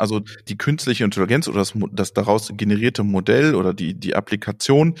so an, also die künstliche Intelligenz oder das daraus generierte Modell oder die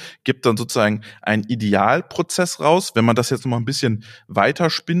Applikation gibt dann sozusagen einen Idealprozess raus. Wenn man das jetzt noch mal ein bisschen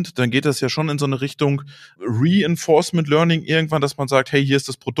weiter spinnt, dann geht das ja schon in so eine Richtung Reinforcement Learning irgendwann, dass man sagt, hey, hier ist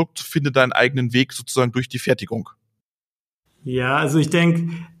das Produkt, finde deinen eigenen Weg sozusagen durch die Fertigung. Ja, also ich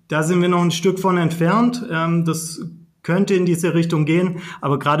denke, da sind wir noch ein Stück von entfernt. Das könnte in diese Richtung gehen,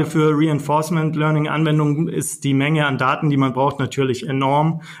 aber gerade für Reinforcement Learning Anwendungen ist die Menge an Daten, die man braucht, natürlich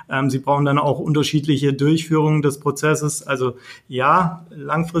enorm. Sie brauchen dann auch unterschiedliche Durchführungen des Prozesses. Also ja,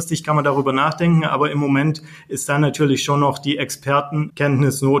 langfristig kann man darüber nachdenken, aber im Moment ist da natürlich schon noch die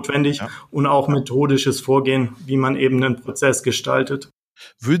Expertenkenntnis notwendig und auch methodisches Vorgehen, wie man eben einen Prozess gestaltet.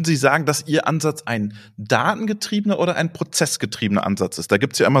 Würden Sie sagen, dass Ihr Ansatz ein datengetriebener oder ein prozessgetriebener Ansatz ist? Da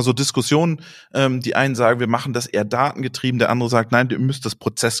gibt es ja immer so Diskussionen, die einen sagen, wir machen das eher datengetrieben, der andere sagt, nein, ihr müsst das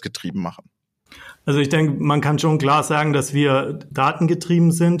prozessgetrieben machen. Also ich denke, man kann schon klar sagen, dass wir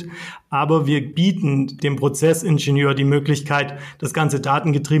datengetrieben sind, aber wir bieten dem Prozessingenieur die Möglichkeit, das Ganze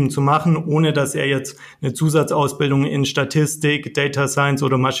datengetrieben zu machen, ohne dass er jetzt eine Zusatzausbildung in Statistik, Data Science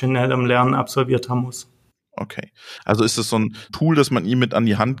oder maschinellem Lernen absolviert haben muss. Okay, also ist es so ein Tool, das man ihm mit an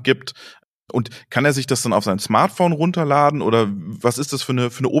die Hand gibt und kann er sich das dann auf sein Smartphone runterladen oder was ist das für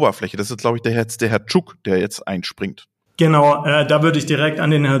eine Oberfläche? Das ist, glaube ich, der Herr Tschuk, der jetzt einspringt. Genau, da würde ich direkt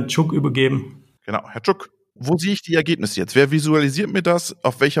an den Herrn Tschuk übergeben. Genau, Herr Tschuk, wo sehe ich die Ergebnisse jetzt? Wer visualisiert mir das?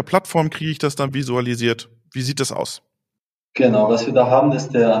 Auf welcher Plattform kriege ich das dann visualisiert? Wie sieht das aus? Genau, was wir da haben,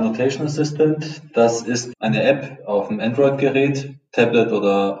 ist der Annotation Assistant. Das ist eine App auf dem Android-Gerät, Tablet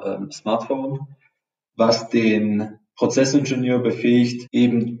oder Smartphone, was den Prozessingenieur befähigt,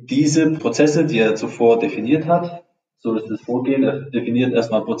 eben diese Prozesse, die er zuvor definiert hat, so ist das Vorgehen, er definiert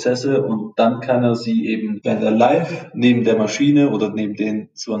erstmal Prozesse und dann kann er sie eben, wenn er live neben der Maschine oder neben dem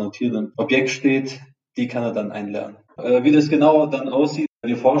zu annotierenden Objekt steht, die kann er dann einlernen. Wie das genau dann aussieht,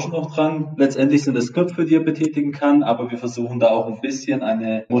 Wir forschen noch dran. Letztendlich sind es Knöpfe, die er betätigen kann, aber wir versuchen da auch ein bisschen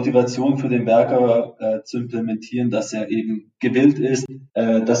eine Motivation für den Werker zu implementieren, dass er eben gewillt ist,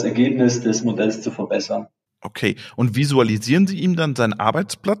 das Ergebnis des Modells zu verbessern. Okay, und visualisieren Sie ihm dann seinen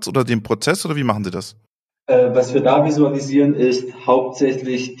Arbeitsplatz oder den Prozess oder wie machen Sie das? Was wir da visualisieren, ist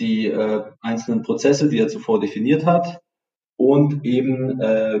hauptsächlich die einzelnen Prozesse, die er zuvor definiert hat und eben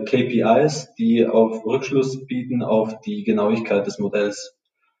KPIs, die auf Rückschluss bieten auf die Genauigkeit des Modells.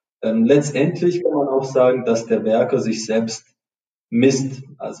 Letztendlich kann man auch sagen, dass der Werker sich selbst misst,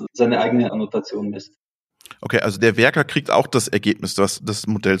 also seine eigene Annotation misst. Okay, also der Werker kriegt auch das Ergebnis, was das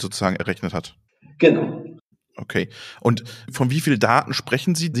Modell sozusagen errechnet hat. Genau. Okay. Und von wie viel Daten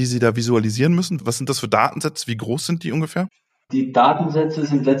sprechen Sie, die Sie da visualisieren müssen? Was sind das für Datensätze? Wie groß sind die ungefähr? Die Datensätze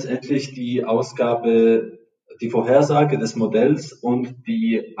sind letztendlich die Ausgabe, die Vorhersage des Modells und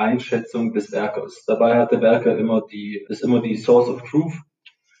die Einschätzung des Werkers. Dabei hat der Werker ist immer die Source of Truth.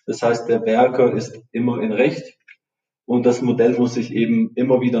 Das heißt, der Werker ist immer in Recht und das Modell muss sich eben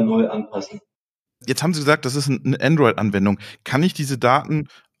immer wieder neu anpassen. Jetzt haben Sie gesagt, das ist eine Android-Anwendung. Kann ich diese Daten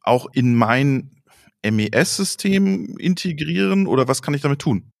auch in mein MES-System integrieren oder was kann ich damit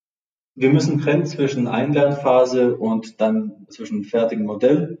tun? Wir müssen trennen zwischen Einlernphase und dann zwischen fertigem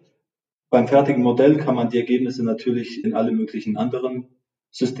Modell. Beim fertigen Modell kann man die Ergebnisse natürlich in alle möglichen anderen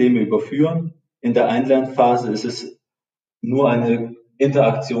Systeme überführen. In der Einlernphase ist es nur eine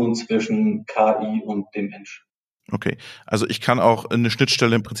Interaktion zwischen KI und dem Mensch. Okay, also ich kann auch eine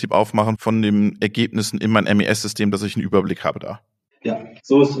Schnittstelle im Prinzip aufmachen von den Ergebnissen in mein MES-System, dass ich einen Überblick habe da. Ja,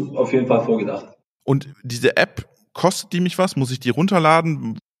 so ist auf jeden Fall vorgedacht. Und diese App, kostet die mich was? Muss ich die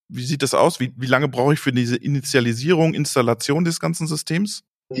runterladen? Wie sieht das aus? Wie lange brauche ich für diese Initialisierung, Installation des ganzen Systems?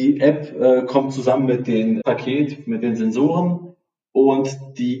 Die App kommt zusammen mit dem Paket, mit den Sensoren und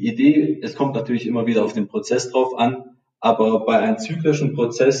die Idee, es kommt natürlich immer wieder auf den Prozess drauf an, aber bei einem zyklischen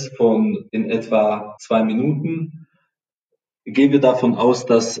Prozess von in etwa 2 Minuten gehen wir davon aus,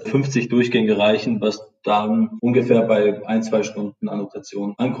 dass 50 Durchgänge reichen, was dann ungefähr bei 1-2 Stunden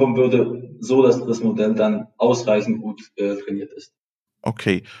Annotation ankommen würde, so dass das Modell dann ausreichend gut trainiert ist.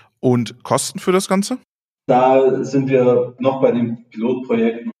 Okay, und Kosten für das Ganze? Da sind wir noch bei dem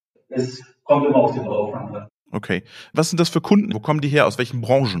Pilotprojekt. Es kommt immer auf den Aufwand an. Okay. Was sind das für Kunden? Wo kommen die her? Aus welchen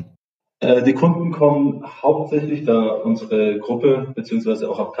Branchen? Die Kunden kommen hauptsächlich, da unsere Gruppe bzw.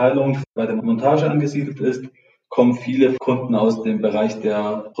 auch Abteilung bei der Montage angesiedelt ist, kommen viele Kunden aus dem Bereich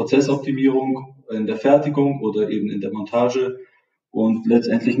der Prozessoptimierung in der Fertigung oder eben in der Montage und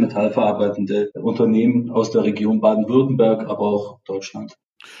letztendlich metallverarbeitende Unternehmen aus der Region Baden-Württemberg, aber auch Deutschland.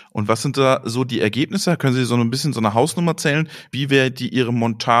 Und was sind da so die Ergebnisse? Können Sie so ein bisschen so eine Hausnummer zählen, wie wir die Ihre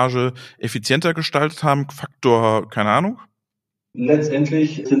Montage effizienter gestaltet haben? Faktor, keine Ahnung?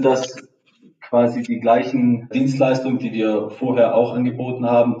 Letztendlich sind das quasi die gleichen Dienstleistungen, die wir vorher auch angeboten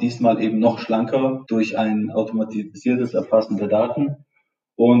haben, diesmal eben noch schlanker durch ein automatisiertes Erfassen der Daten.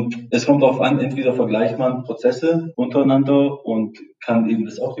 Und es kommt darauf an, entweder vergleicht man Prozesse untereinander und kann eben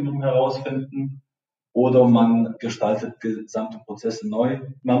das Optimum herausfinden, oder man gestaltet gesamte Prozesse neu.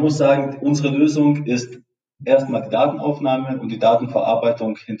 Man muss sagen, unsere Lösung ist erstmal die Datenaufnahme und die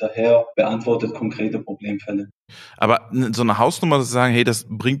Datenverarbeitung hinterher beantwortet konkrete Problemfälle. Aber so eine Hausnummer, dass Sie sagen, hey, das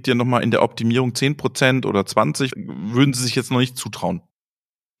bringt dir nochmal in der Optimierung 10% oder 20%, würden Sie sich jetzt noch nicht zutrauen?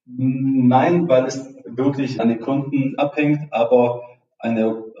 Nein, weil es wirklich an den Kunden abhängt, aber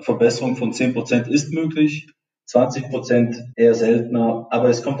eine Verbesserung von 10% ist möglich, 20% eher seltener, aber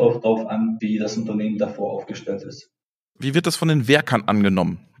es kommt auch darauf an, wie das Unternehmen davor aufgestellt ist. Wie wird das von den Werkern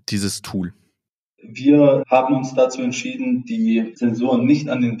angenommen, dieses Tool? Wir haben uns dazu entschieden, die Sensoren nicht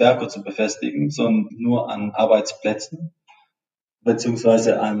an den Werker zu befestigen, sondern nur an Arbeitsplätzen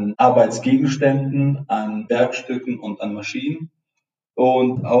beziehungsweise an Arbeitsgegenständen, an Werkstücken und an Maschinen.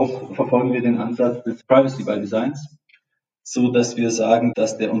 Und auch verfolgen wir den Ansatz des Privacy by Designs, so dass wir sagen,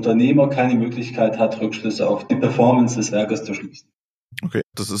 dass der Unternehmer keine Möglichkeit hat, Rückschlüsse auf die Performance des Werkes zu schließen. Okay,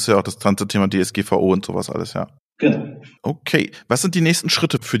 das ist ja auch das ganze Thema DSGVO und sowas alles, ja. Genau. Okay, was sind die nächsten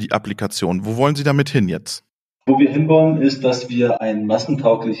Schritte für die Applikation? Wo wollen Sie damit hin jetzt? Wo wir hinwollen, ist, dass wir ein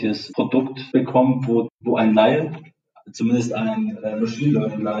massentaugliches Produkt bekommen, wo ein Laie, zumindest ein Machine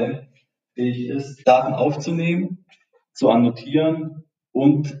Learning Laie, fähig ist, Daten aufzunehmen, zu annotieren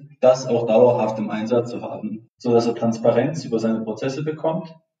und das auch dauerhaft im Einsatz zu haben, sodass er Transparenz über seine Prozesse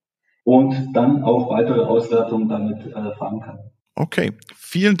bekommt und dann auch weitere Auswertungen damit fahren kann. Okay,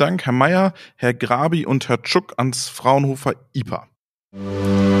 vielen Dank, Herr Meyer, Herr Grabi und Herr Tschuk ans Fraunhofer IPA.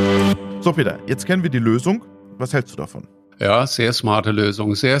 So, Peter, jetzt kennen wir die Lösung. Was hältst du davon? Ja, sehr smarte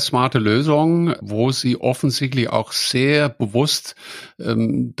Lösung, wo sie offensichtlich auch sehr bewusst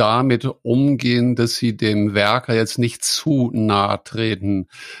damit umgehen, dass sie dem Werker jetzt nicht zu nahe treten.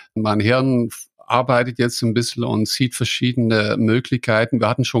 Mein Hirn arbeitet jetzt ein bisschen und sieht verschiedene Möglichkeiten. Wir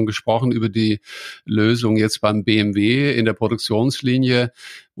hatten schon gesprochen über die Lösung jetzt beim BMW in der Produktionslinie,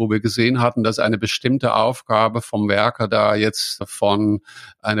 wo wir gesehen hatten, dass eine bestimmte Aufgabe vom Werker da jetzt von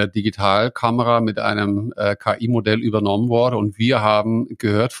einer Digitalkamera mit einem KI-Modell übernommen wurde. Und wir haben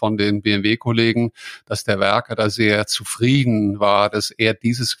gehört von den BMW-Kollegen, dass der Werker da sehr zufrieden war, dass er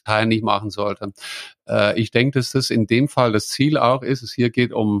dieses Teil nicht machen sollte. Ich denke, dass das in dem Fall das Ziel auch ist. Es hier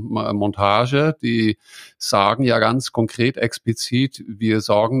geht um Montage. Die sagen ja ganz konkret explizit, wir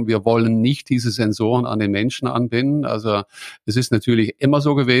wollen nicht diese Sensoren an den Menschen anbinden. Also es ist natürlich immer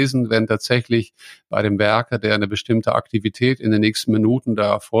so gewesen, wenn tatsächlich bei dem Werker, der eine bestimmte Aktivität in den nächsten Minuten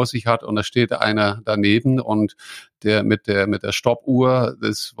da vor sich hat und da steht einer daneben und der mit der Stoppuhr,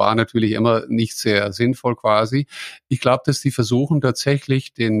 das war natürlich immer nicht sehr sinnvoll quasi. Ich glaube, dass die versuchen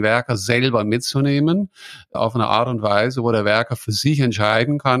tatsächlich den Werker selber mitzunehmen auf eine Art und Weise, wo der Werker für sich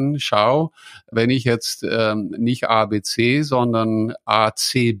entscheiden kann, schau, wenn ich jetzt nicht ABC, sondern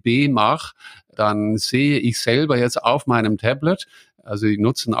ACB mache, dann sehe ich selber jetzt auf meinem Tablet, also die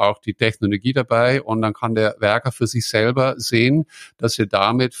nutzen auch die Technologie dabei und dann kann der Werker für sich selber sehen, dass er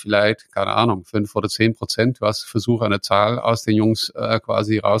damit vielleicht, keine Ahnung, 5 oder 10%, was versuche eine Zahl aus den Jungs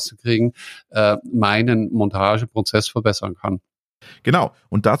quasi rauszukriegen, meinen Montageprozess verbessern kann. Genau,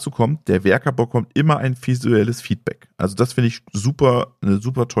 und dazu kommt, der Werker bekommt immer ein visuelles Feedback. Also das finde ich eine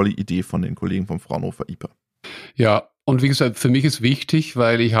super tolle Idee von den Kollegen vom Fraunhofer IPA. Ja, und wie gesagt, für mich ist wichtig,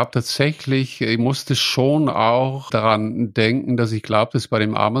 weil ich musste schon auch daran denken, dass ich glaube, dass bei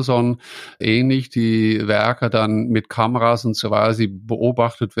dem Amazon ähnlich die Werker dann mit Kameras und so weiter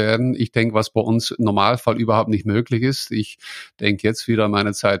beobachtet werden. Ich denke, was bei uns im Normalfall überhaupt nicht möglich ist. Ich denke jetzt wieder an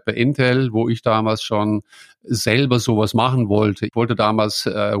meine Zeit bei Intel, wo ich damals schon selber sowas machen wollte. Ich wollte damals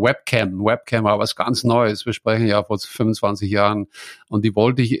Webcam. Webcam war was ganz Neues. Wir sprechen ja vor 25 Jahren. Und die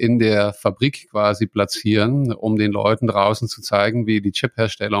wollte ich in der Fabrik quasi platzieren, um den Leuten draußen zu zeigen, wie die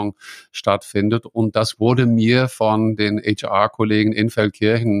Chipherstellung stattfindet. Und das wurde mir von den HR-Kollegen in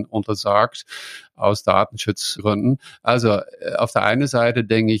Feldkirchen untersagt, aus Datenschutzgründen. Also auf der einen Seite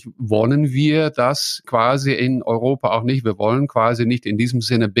denke ich, wollen wir das quasi in Europa auch nicht. Wir wollen quasi nicht in diesem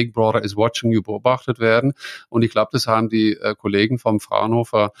Sinne Big Brother is watching you beobachtet werden. Und ich glaube, das haben die Kollegen vom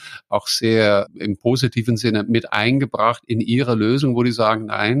Fraunhofer auch sehr im positiven Sinne mit eingebracht in ihre Lösung, wo die sagen,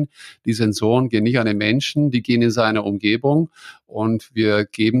 nein, die Sensoren gehen nicht an den Menschen, die gehen in seine Umgebung. Und wir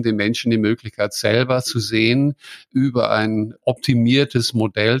geben den Menschen die Möglichkeit, selber zu sehen über ein optimiertes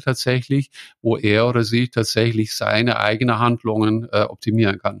Modell tatsächlich, wo er oder sie tatsächlich seine eigenen Handlungen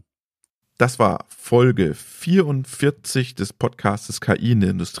optimieren kann. Das war Folge 44 des Podcastes KI in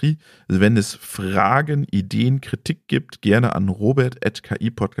der Industrie. Wenn es Fragen, Ideen, Kritik gibt, gerne an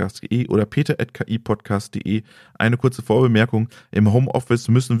robert@kipodcast.de oder peter@kipodcast.de. Eine kurze Vorbemerkung: Im Homeoffice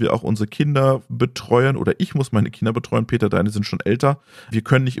müssen wir auch unsere Kinder betreuen oder ich muss meine Kinder betreuen. Peter, deine sind schon älter. Wir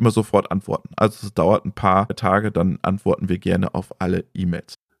können nicht immer sofort antworten. Also es dauert ein paar Tage, dann antworten wir gerne auf alle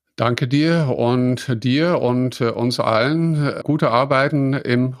E-Mails. Danke dir und uns allen gute Arbeiten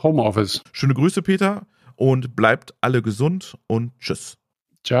im Homeoffice. Schöne Grüße, Peter, und bleibt alle gesund und tschüss.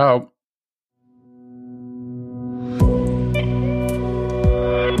 Ciao.